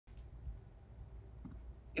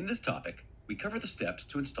In this topic, we cover the steps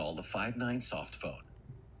to install the Five9 Softphone.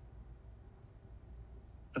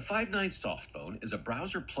 The Five9 Softphone is a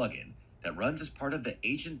browser plugin that runs as part of the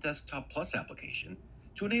Agent Desktop Plus application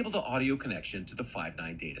to enable the audio connection to the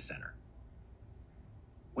Five9 data center.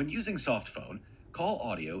 When using Softphone, call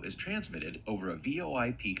audio is transmitted over a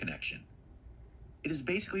VOIP connection. It is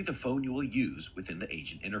basically the phone you will use within the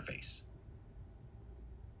agent interface.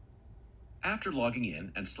 After logging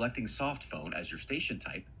in and selecting Softphone as your station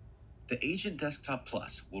type, the Agent Desktop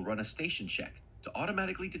Plus will run a station check to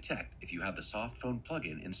automatically detect if you have the Softphone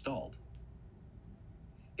plugin installed.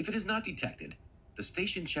 If it is not detected, the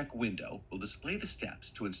station check window will display the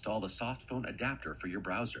steps to install the Softphone adapter for your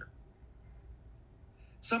browser.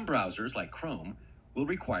 Some browsers, like Chrome, will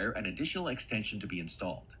require an additional extension to be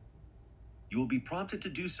installed. You will be prompted to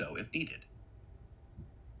do so if needed.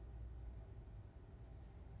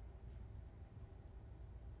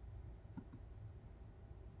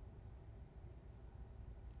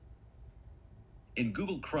 In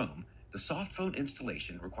Google Chrome, the Softphone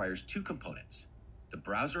installation requires two components: the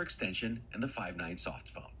browser extension and the Five9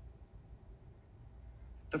 Softphone.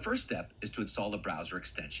 The first step is to install the browser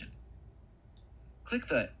extension. Click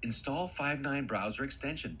the Install Five9 Browser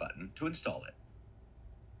Extension button to install it.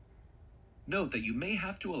 Note that you may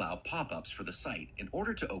have to allow pop-ups for the site in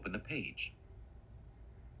order to open the page.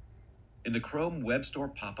 In the Chrome Web Store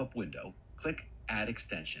pop-up window, click Add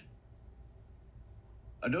Extension.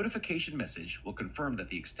 A notification message will confirm that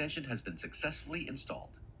the extension has been successfully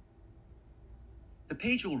installed. The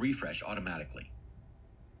page will refresh automatically.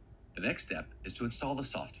 The next step is to install the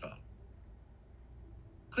Softphone.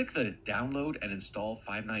 Click the Download and Install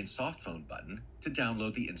Five9 Softphone button to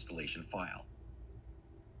download the installation file.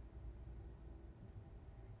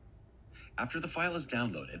 After the file is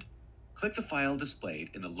downloaded, click the file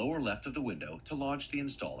displayed in the lower left of the window to launch the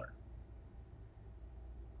installer.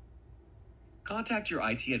 Contact your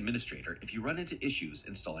IT administrator if you run into issues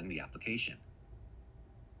installing the application.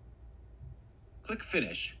 Click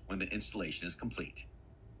Finish when the installation is complete.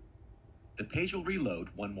 The page will reload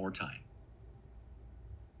one more time.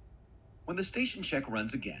 When the station check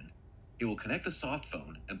runs again, it will connect the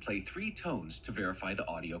Softphone and play 3 tones to verify the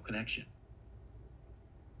audio connection.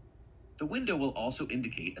 The window will also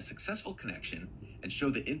indicate a successful connection and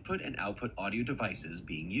show the input and output audio devices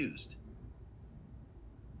being used.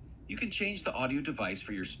 You can change the audio device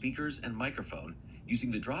for your speakers and microphone using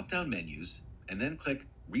the drop-down menus and then click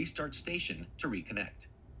Restart Station to reconnect.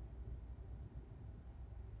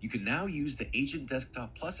 You can now use the Agent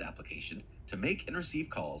Desktop Plus application to make and receive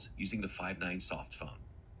calls using the Five9 Softphone.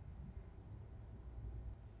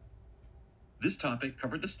 This topic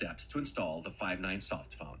covered the steps to install the Five9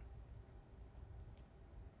 Softphone.